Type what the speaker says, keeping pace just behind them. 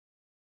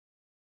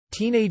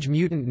Teenage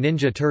Mutant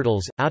Ninja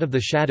Turtles – Out of the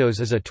Shadows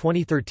is a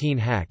 2013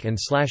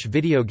 hack-and-slash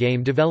video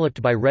game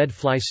developed by Red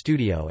Fly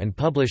Studio and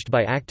published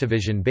by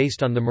Activision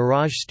based on the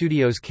Mirage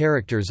Studios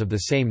characters of the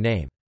same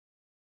name.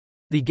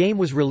 The game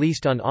was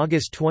released on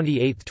August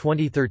 28,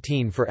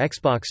 2013 for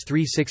Xbox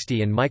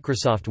 360 and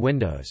Microsoft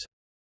Windows.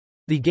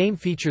 The game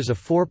features a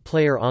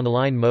 4-player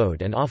online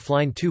mode and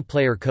offline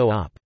 2-player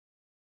co-op.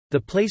 The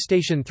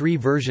PlayStation 3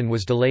 version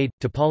was delayed,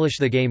 to polish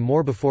the game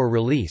more before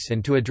release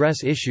and to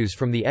address issues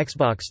from the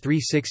Xbox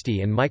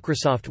 360 and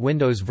Microsoft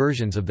Windows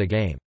versions of the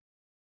game.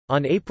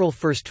 On April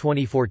 1,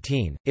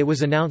 2014, it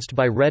was announced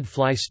by Red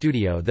Fly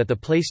Studio that the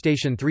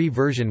PlayStation 3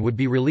 version would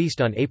be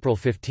released on April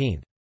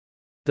 15.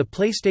 The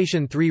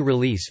PlayStation 3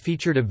 release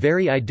featured a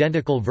very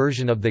identical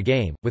version of the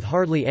game, with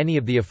hardly any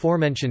of the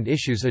aforementioned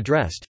issues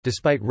addressed,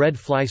 despite Red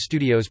Fly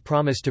Studios'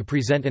 promise to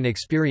present an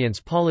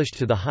experience polished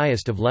to the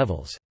highest of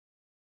levels.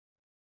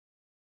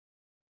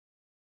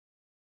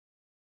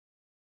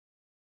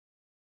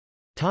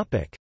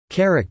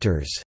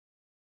 Characters.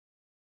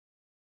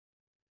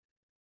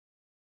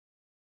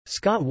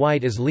 Scott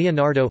White as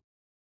Leonardo,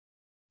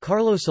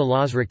 Carlos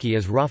Alazraqui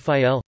as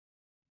Raphael,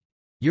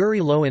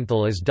 Yuri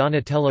Lowenthal as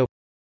Donatello,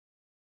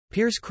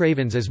 Pierce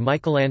Cravens as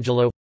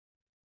Michelangelo,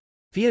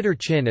 Fyodor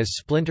Chin as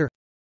Splinter,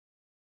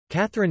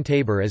 Catherine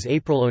Tabor as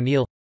April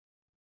O'Neil,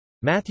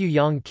 Matthew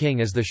Yong King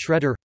as the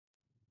Shredder,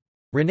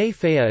 Renee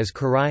Faya as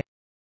Karai,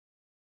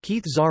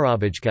 Keith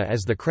Zarabajka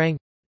as the Krang,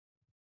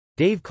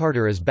 Dave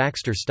Carter as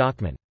Baxter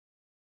Stockman.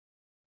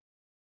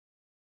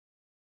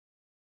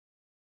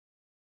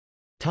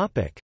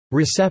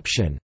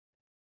 Reception.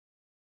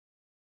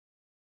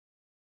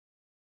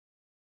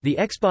 The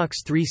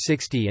Xbox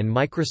 360 and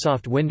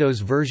Microsoft Windows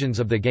versions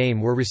of the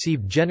game were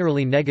received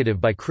generally negative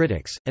by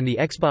critics, and the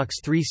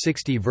Xbox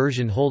 360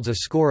 version holds a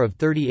score of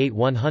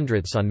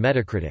 38/100 on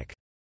Metacritic.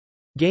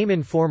 Game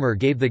Informer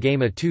gave the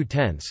game a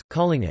 2/10,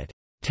 calling it,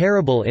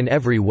 "terrible in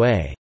every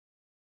way."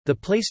 The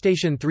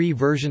PlayStation 3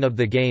 version of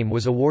the game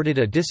was awarded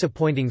a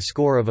disappointing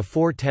score of a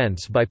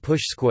 4/10 by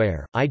Push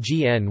Square.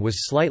 IGN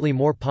was slightly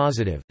more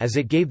positive, as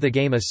it gave the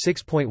game a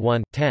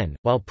 6.1/10,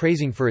 while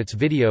praising for its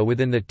video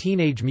within the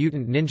Teenage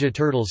Mutant Ninja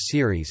Turtles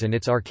series and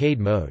its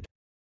arcade mode.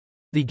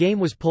 The game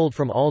was pulled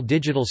from all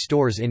digital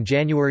stores in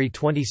January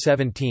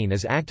 2017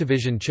 as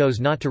Activision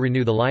chose not to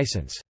renew the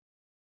license.